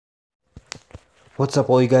What's up,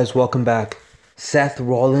 all you guys? Welcome back. Seth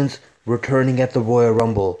Rollins returning at the Royal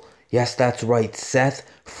Rumble. Yes, that's right, Seth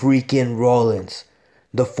freaking Rollins.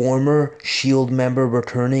 The former Shield member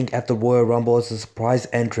returning at the Royal Rumble as a surprise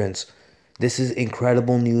entrance. This is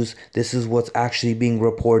incredible news. This is what's actually being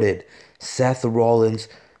reported. Seth Rollins,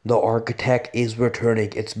 the architect, is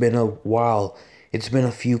returning. It's been a while. It's been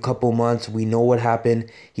a few couple months. We know what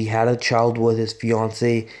happened. He had a child with his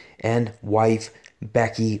fiance and wife,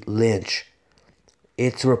 Becky Lynch.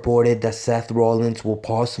 It's reported that Seth Rollins will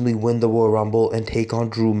possibly win the Royal Rumble and take on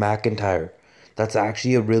Drew McIntyre. That's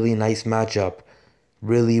actually a really nice matchup.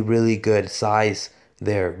 Really good size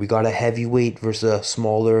there. We got a heavyweight versus a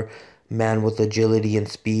smaller man with agility and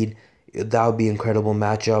speed. That would be an incredible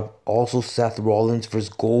matchup. Also, Seth Rollins versus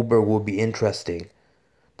Goldberg would be interesting.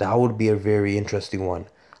 That would be a very interesting one.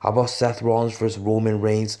 How about Seth Rollins versus Roman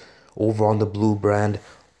Reigns over on the blue brand,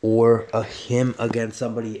 or him against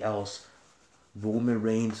somebody else? Roman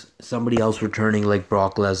Reigns, somebody else returning like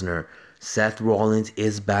Brock Lesnar. Seth Rollins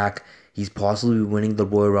is back. He's possibly winning the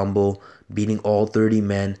Royal Rumble, beating all 30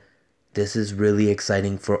 men. This is really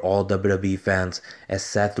exciting for all WWE fans as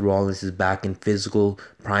Seth Rollins is back in physical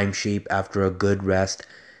prime shape after a good rest.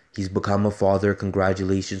 He's become a father.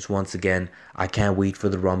 Congratulations once again. I can't wait for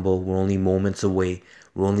the Rumble. We're only moments away.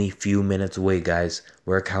 We're only a few minutes away, guys.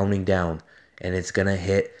 We're counting down. And it's gonna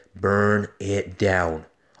hit. Burn it down.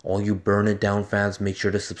 All you Burn It Down fans, make sure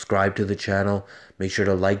to subscribe to the channel. Make sure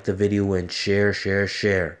to like the video and share.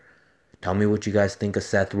 Tell me what you guys think of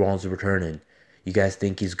Seth Rollins returning. You guys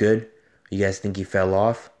think he's good? You guys think he fell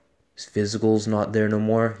off? His physical's not there no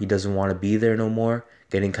more? He doesn't want to be there no more?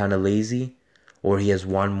 Getting kind of lazy? Or he has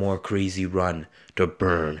one more crazy run to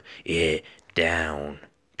burn it down?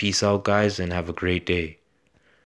 Peace out, guys, and have a great day.